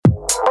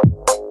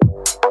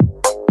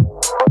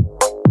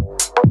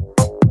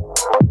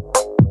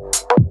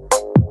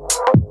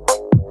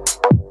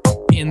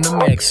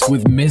mix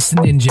with Miss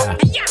Ninja.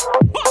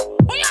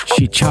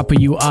 She chopper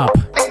you up.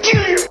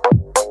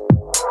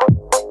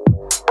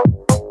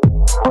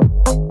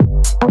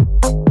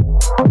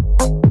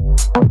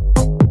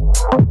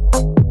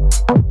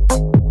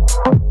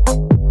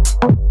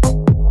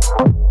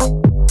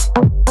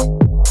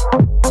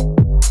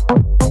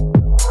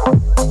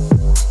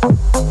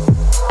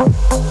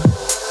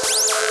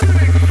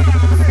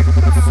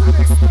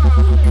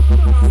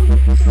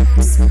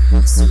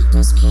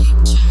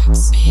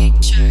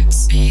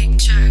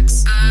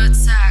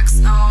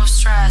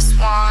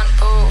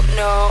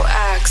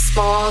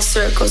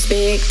 Circles,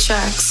 big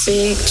tracks,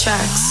 big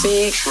tracks,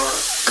 big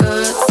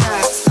good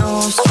sex, no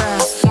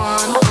stress,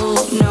 one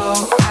boot,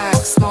 no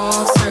acts, small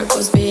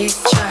circles, big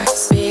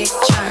tracks, big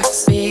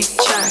tracks, big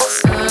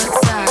tracks, good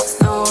sex,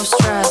 no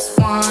stress,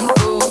 one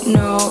boot,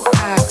 no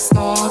acts,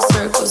 small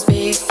circles,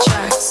 big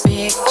tracks,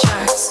 big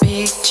tracks,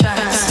 big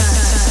tracks.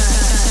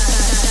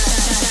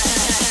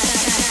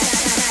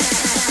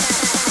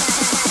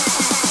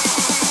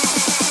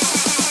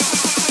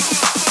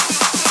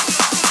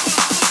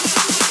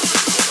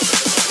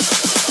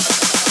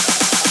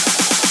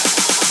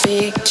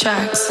 Big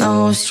tracks,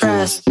 no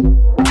stress.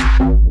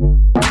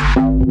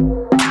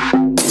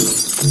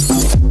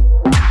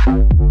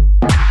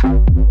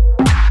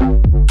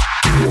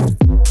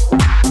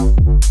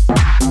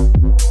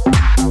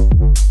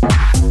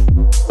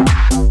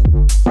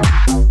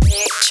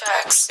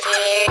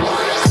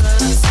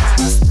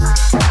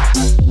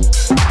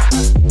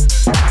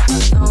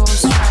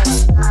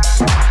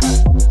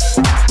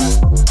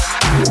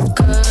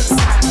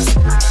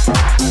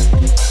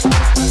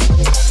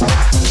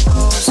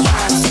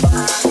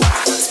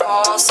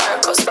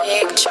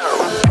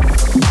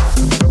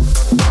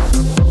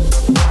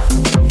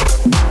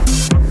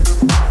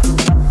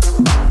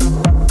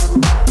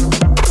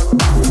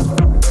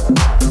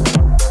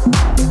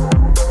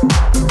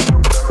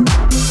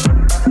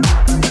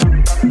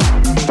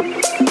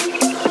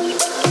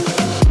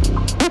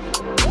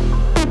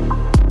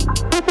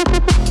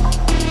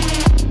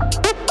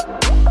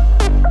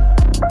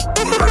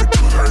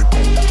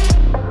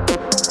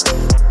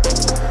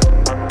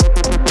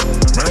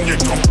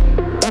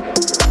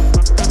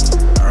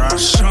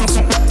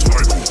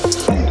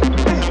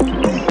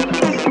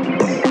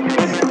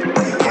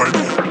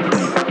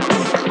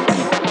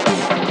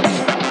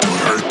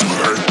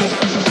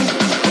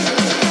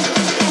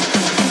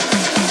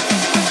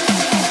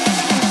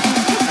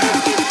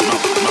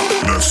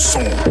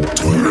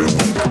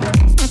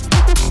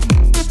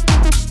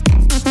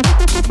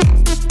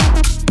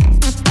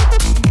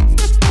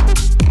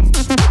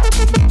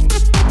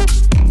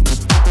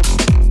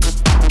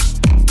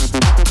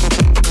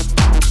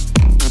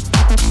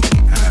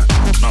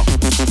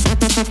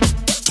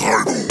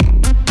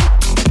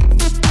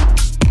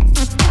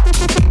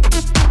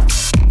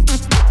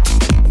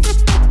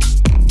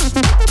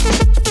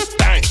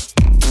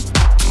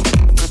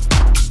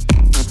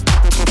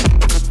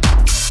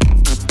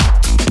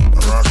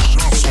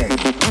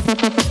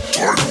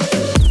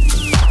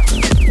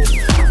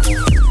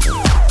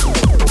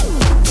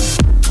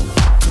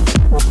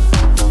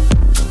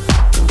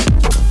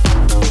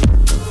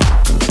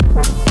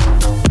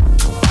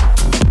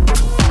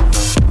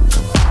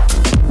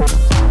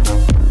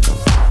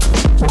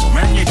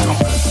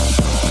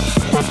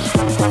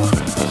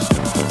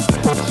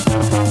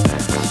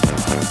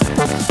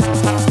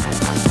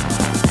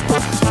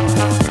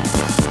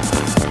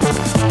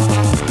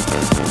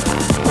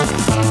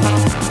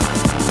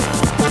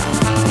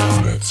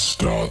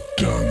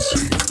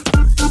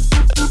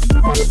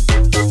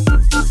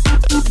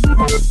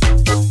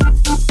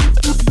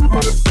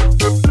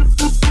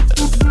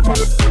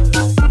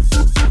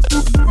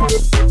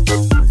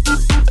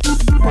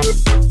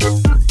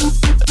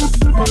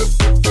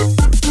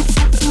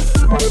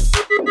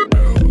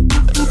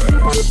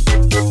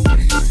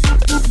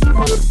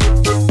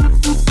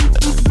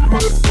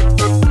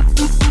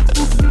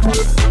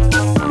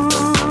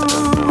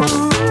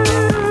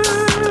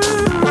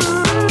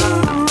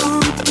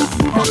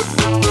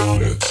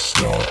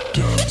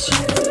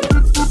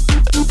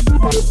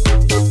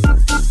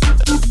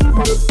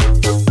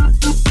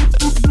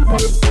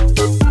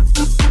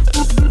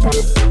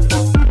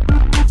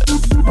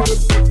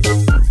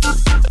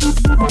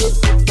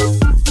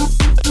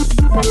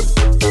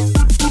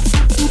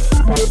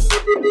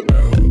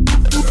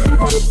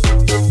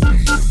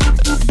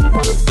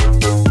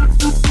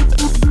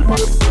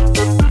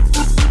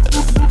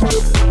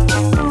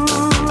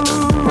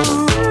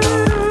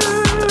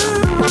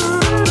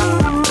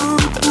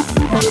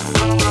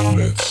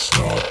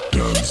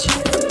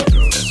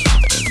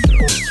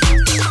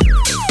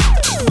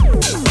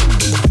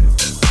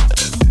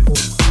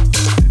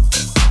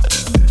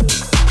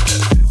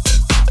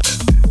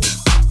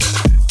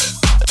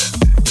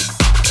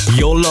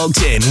 You're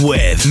logged in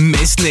with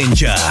Miss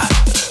Ninja.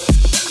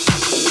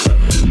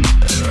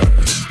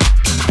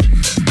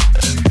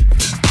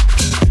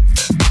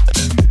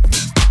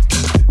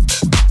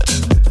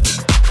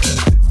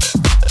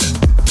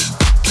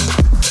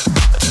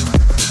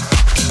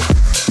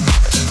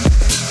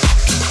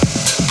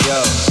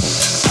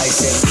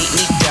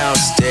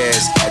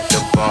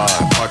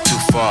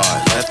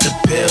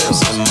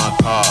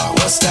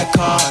 What's that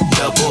car?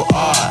 Double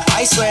R.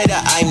 I swear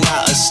that I'm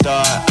not a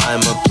star.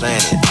 I'm a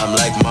planet, I'm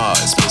like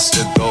Mars.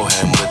 Mr.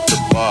 Gohan with the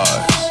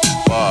bars.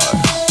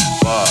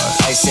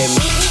 I said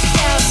meet me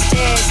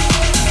downstairs.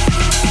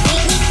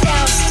 Meet me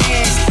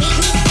downstairs.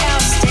 Meet me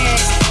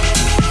downstairs.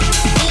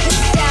 Meet me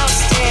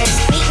downstairs.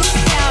 Meet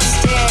me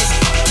downstairs.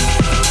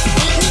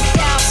 Meet me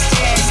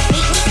downstairs.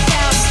 Meet me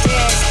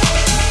downstairs.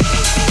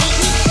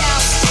 Meet me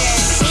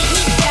downstairs. Meet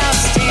me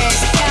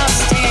downstairs. Downstairs.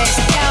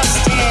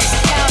 Downstairs.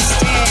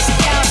 Downstairs.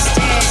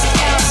 Downstairs.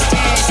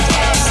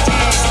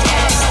 Downstairs.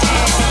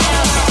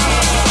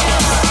 Downstairs.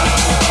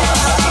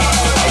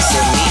 I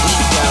said meet me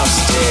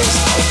downstairs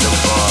at the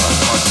bar.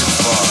 At the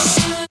bar.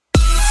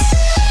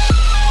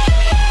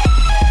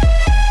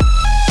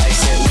 I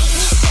said meet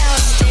me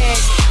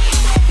downstairs.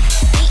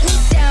 Meet me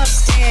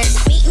downstairs.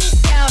 Meet me downstairs. Meet me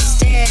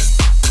downstairs.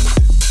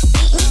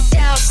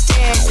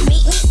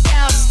 Meet me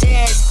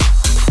downstairs.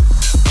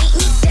 Meet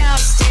me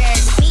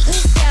downstairs. Meet me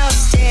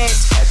downstairs.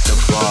 At the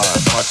bar.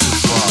 At the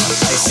bar.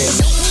 I said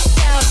meet me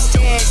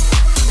downstairs.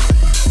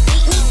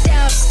 Meet me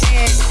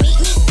downstairs. Meet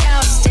me downstairs. Meet me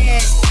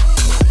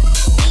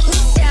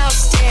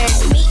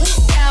downstairs. Meet me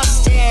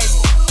downstairs.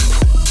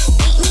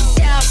 Meet me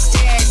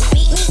downstairs.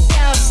 Meet me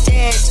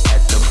downstairs.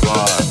 At the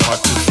bar.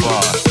 At the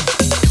bar.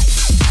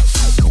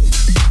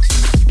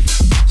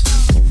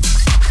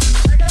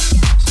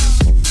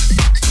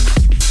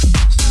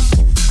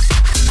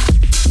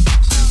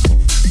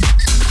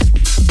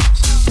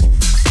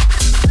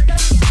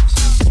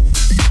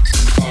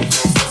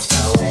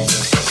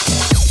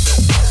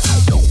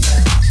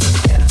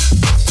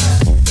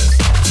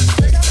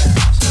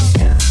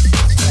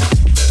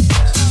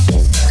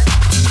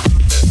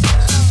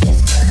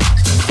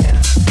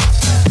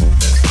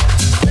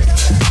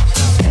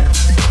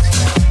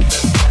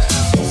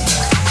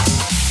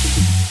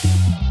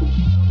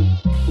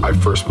 I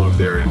first moved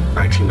there in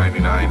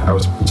 1999. I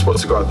was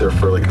supposed to go out there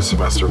for like a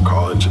semester of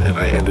college, and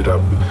I ended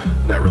up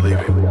never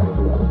leaving.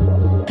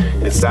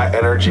 It's that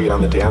energy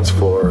on the dance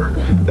floor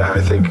that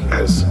I think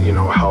has,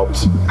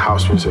 helped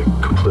house music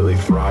completely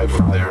thrive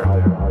from there.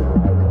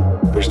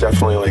 There's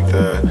definitely like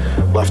the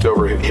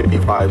leftover hippie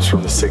vibes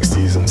from the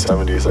 60s and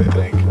 70s, I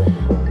think.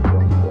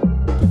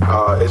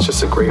 It's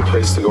just a great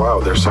place to go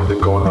out. There's something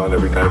going on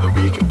every night of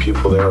the week, and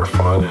people there are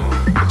fun,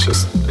 and it's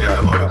just, I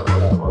love it.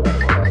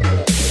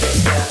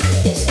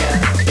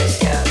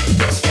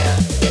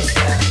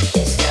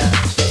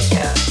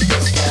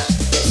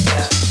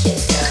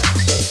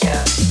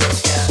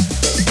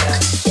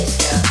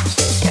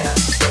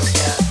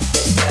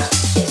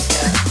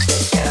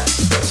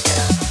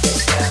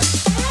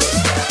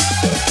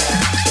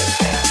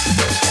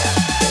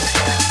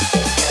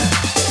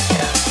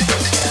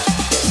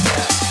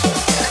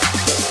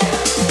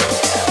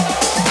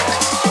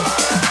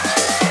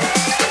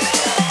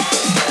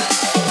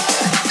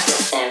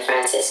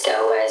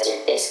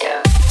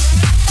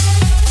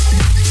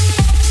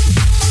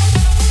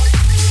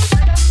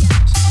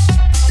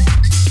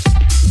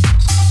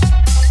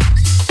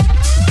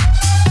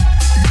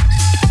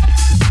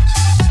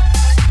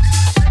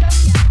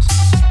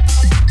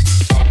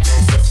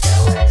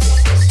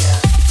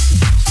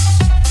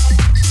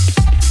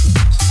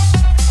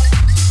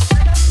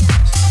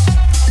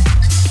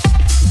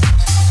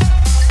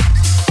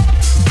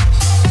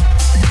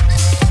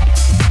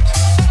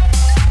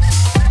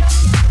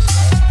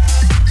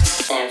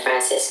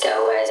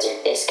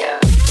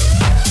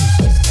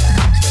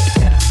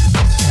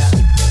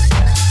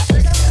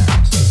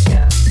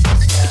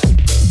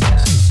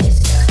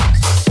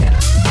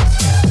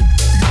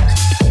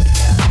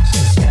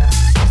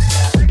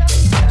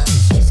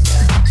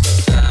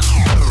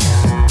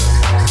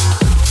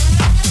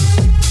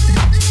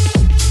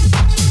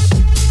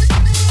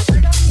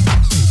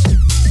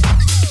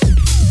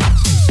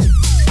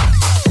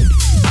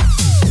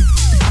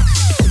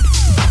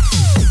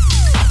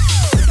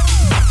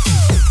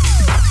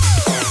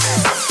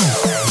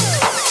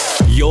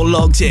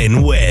 Locked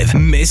in with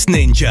Miss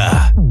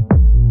Ninja.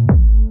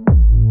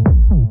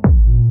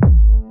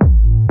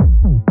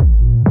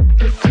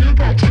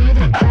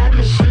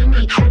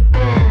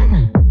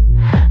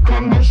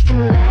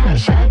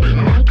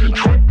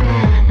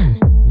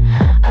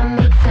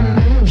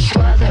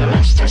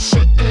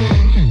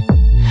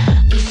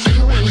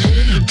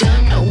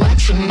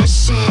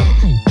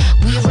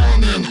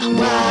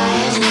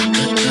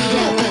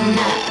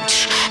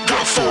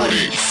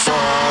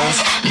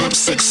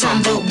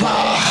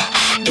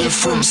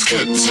 Rooms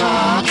could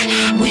talk,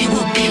 we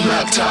would be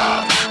locked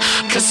up.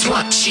 Cause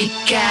what you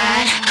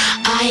got,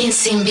 I ain't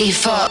seen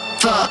before.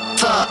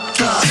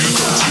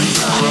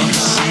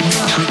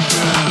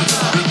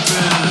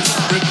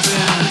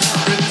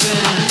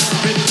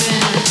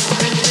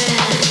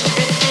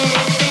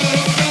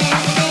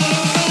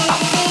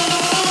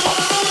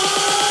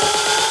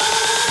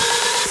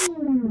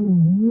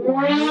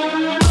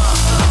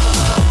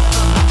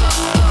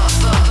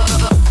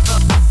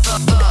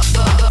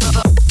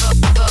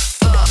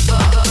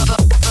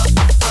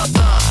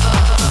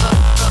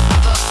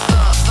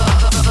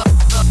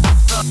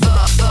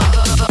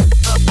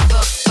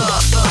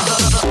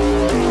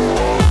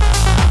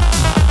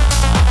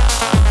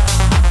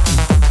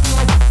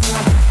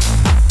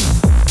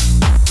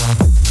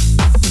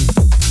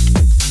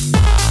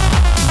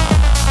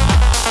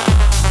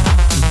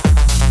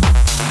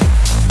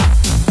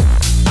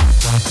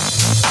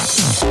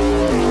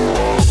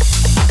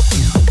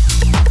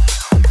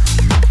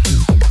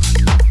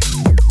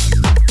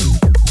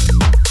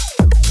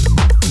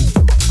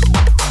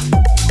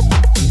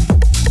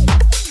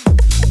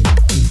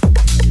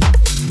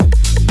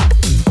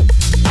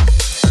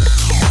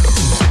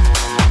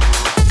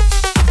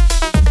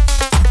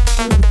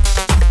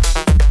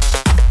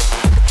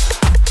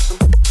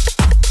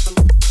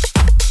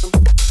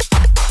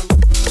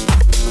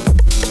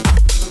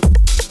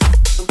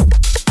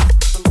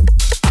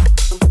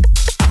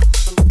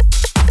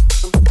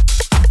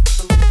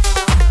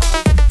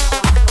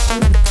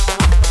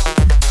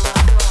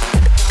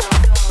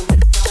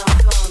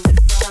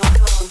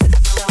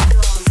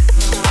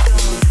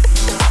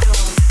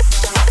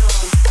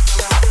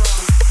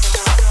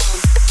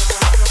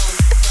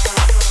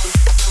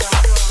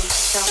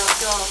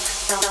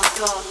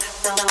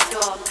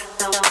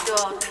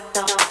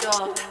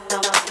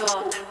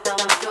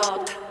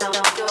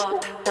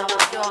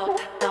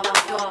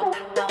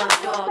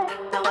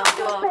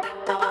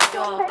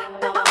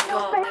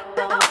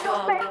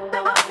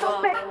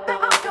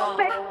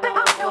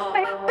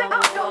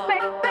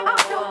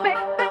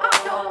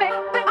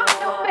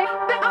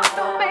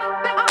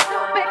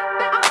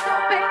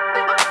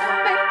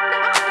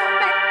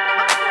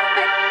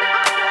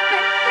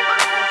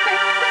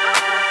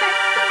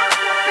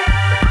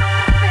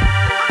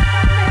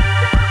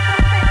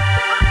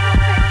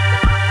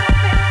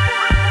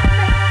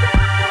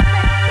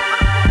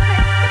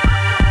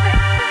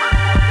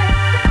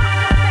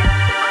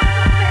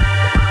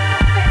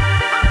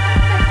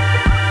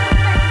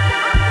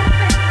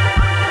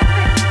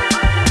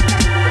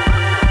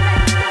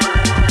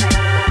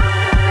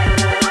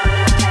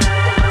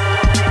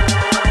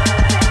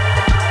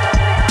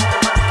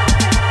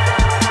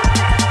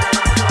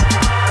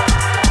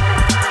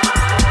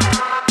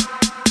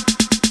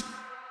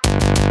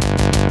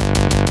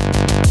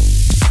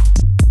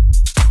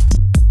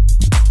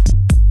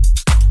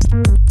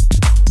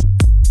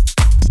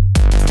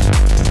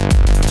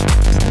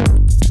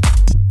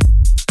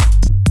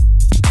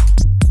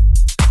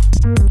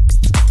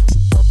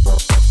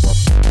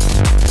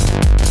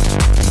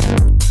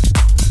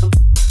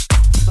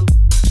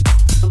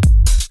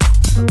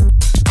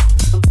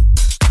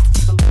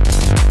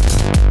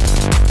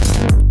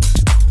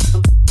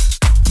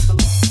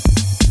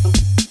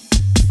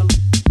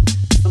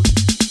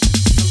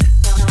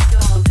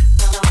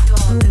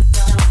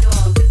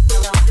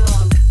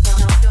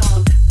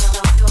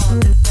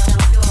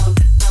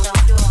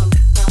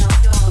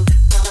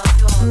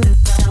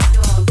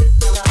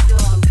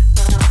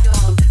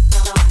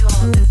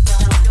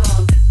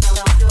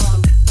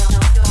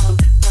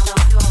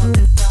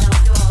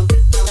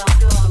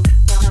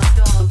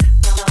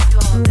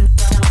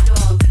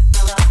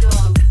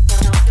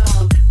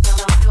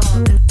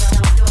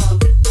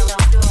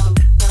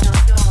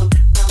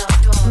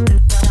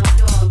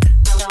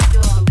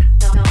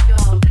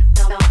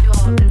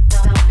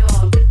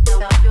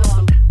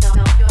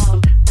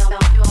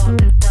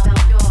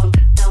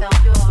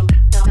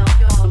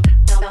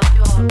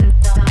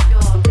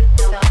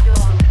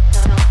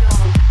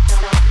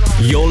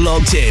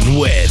 locked in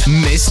with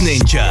Miss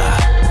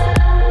Ninja.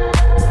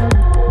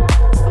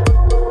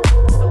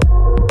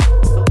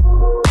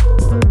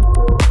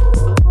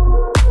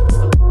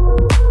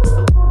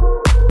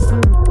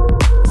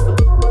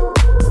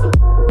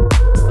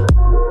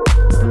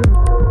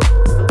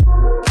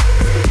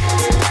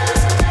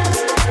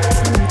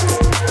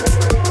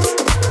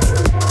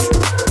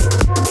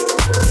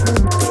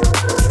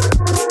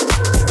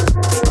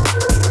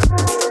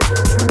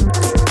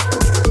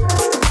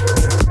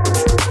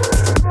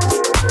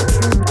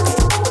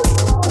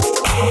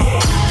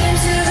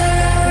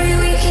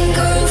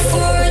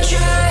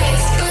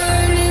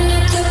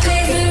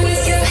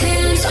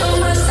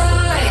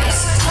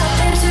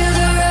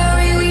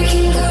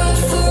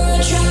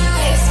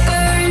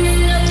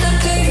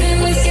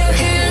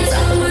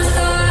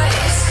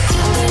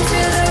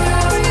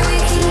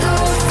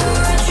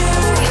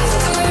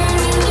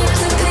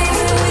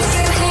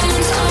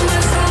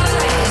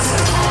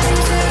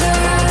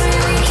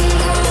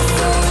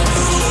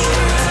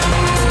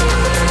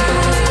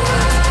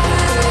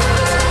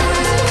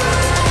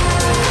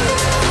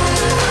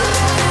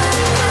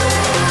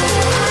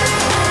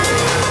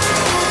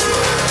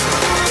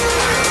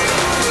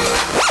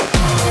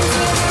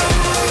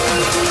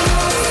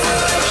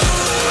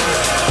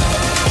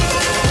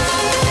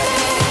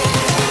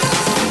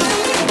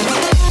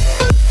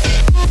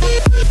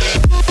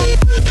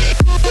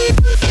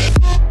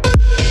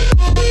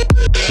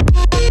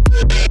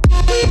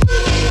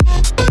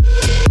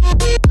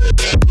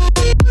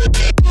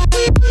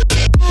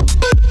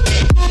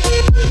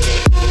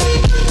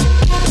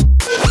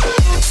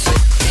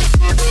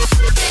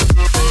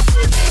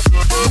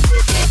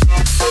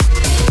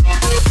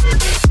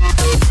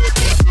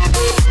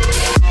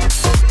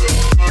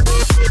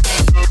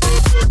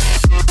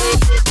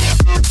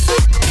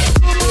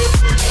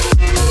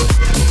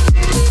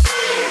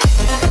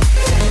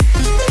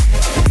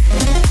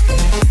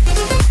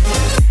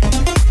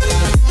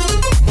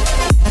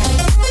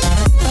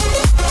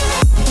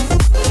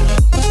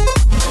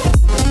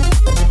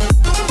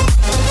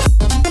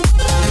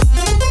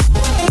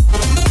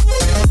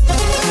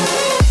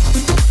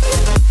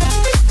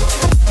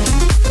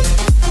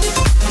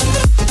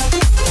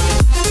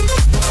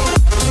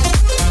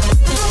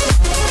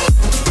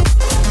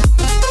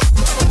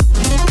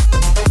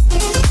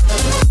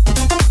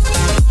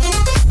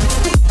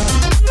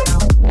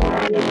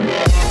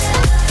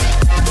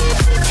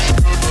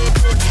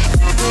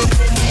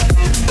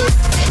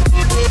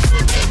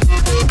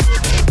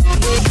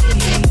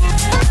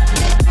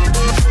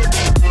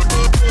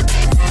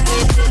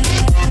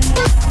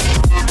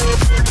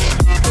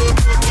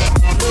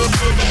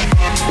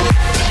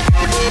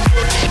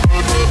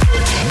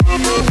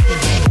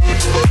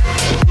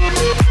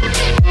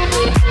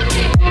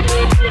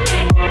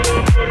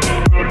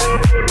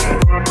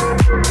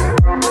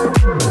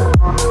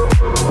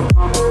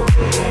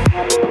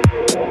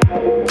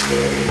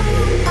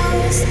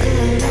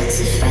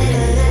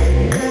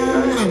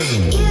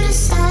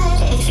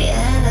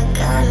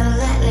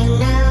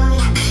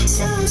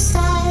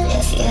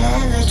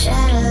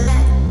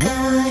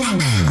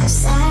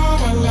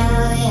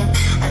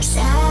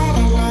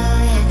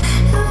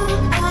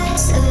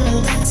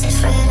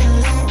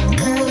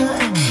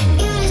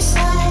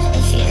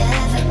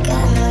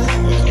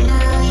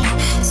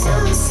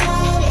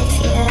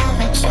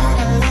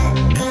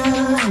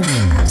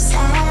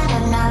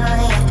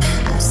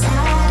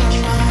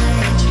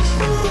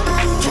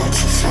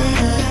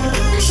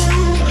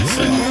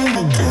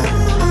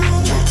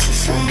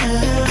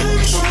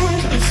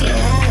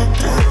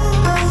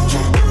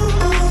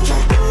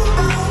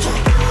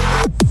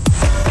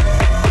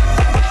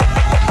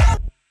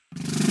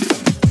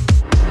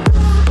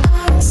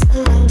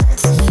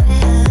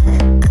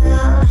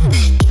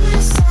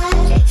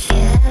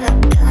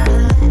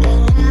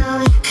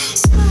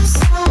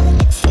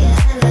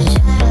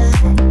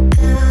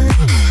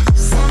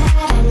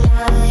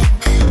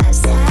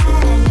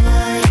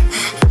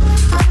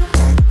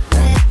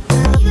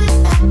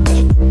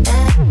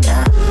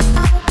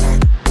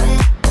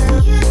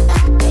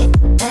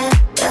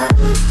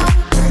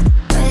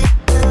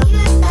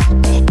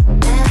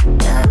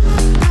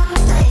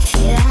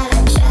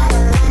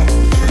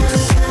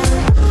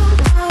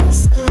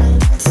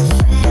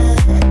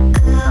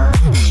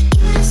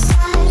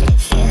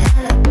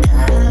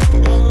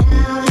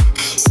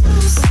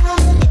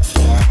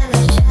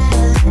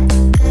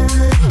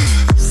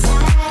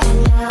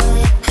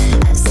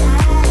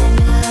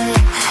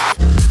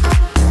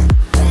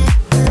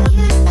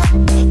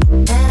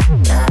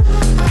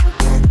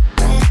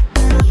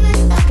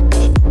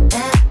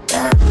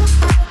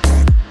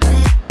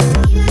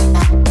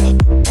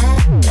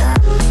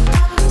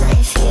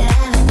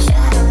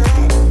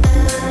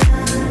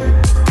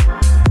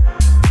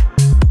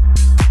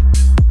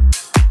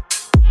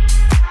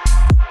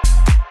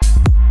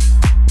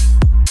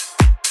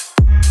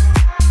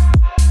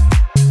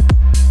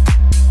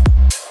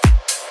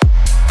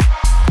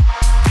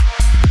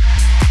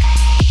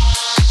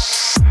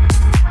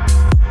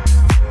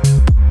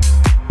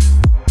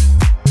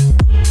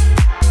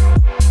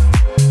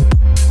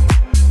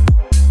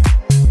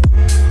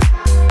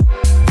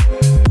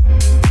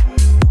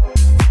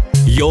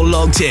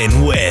 locked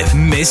in with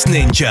Miss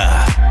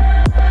Ninja.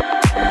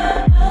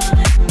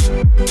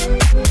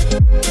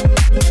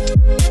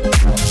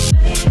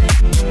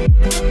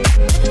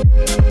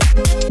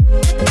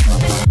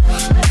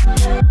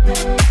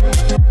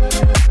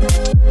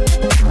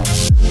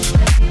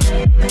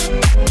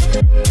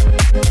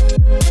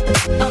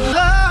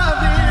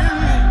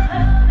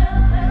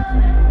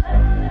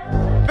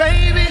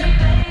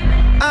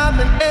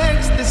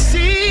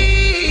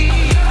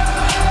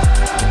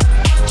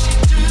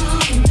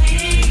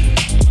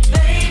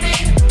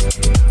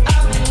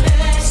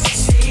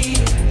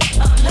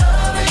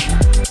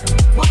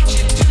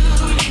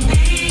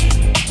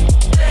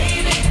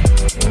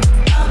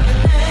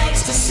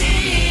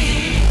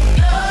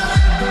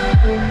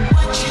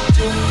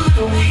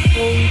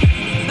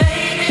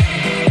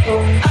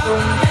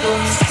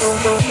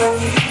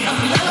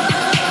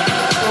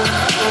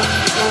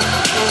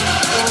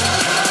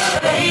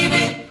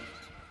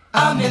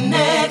 I'm in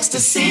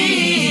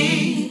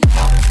ecstasy.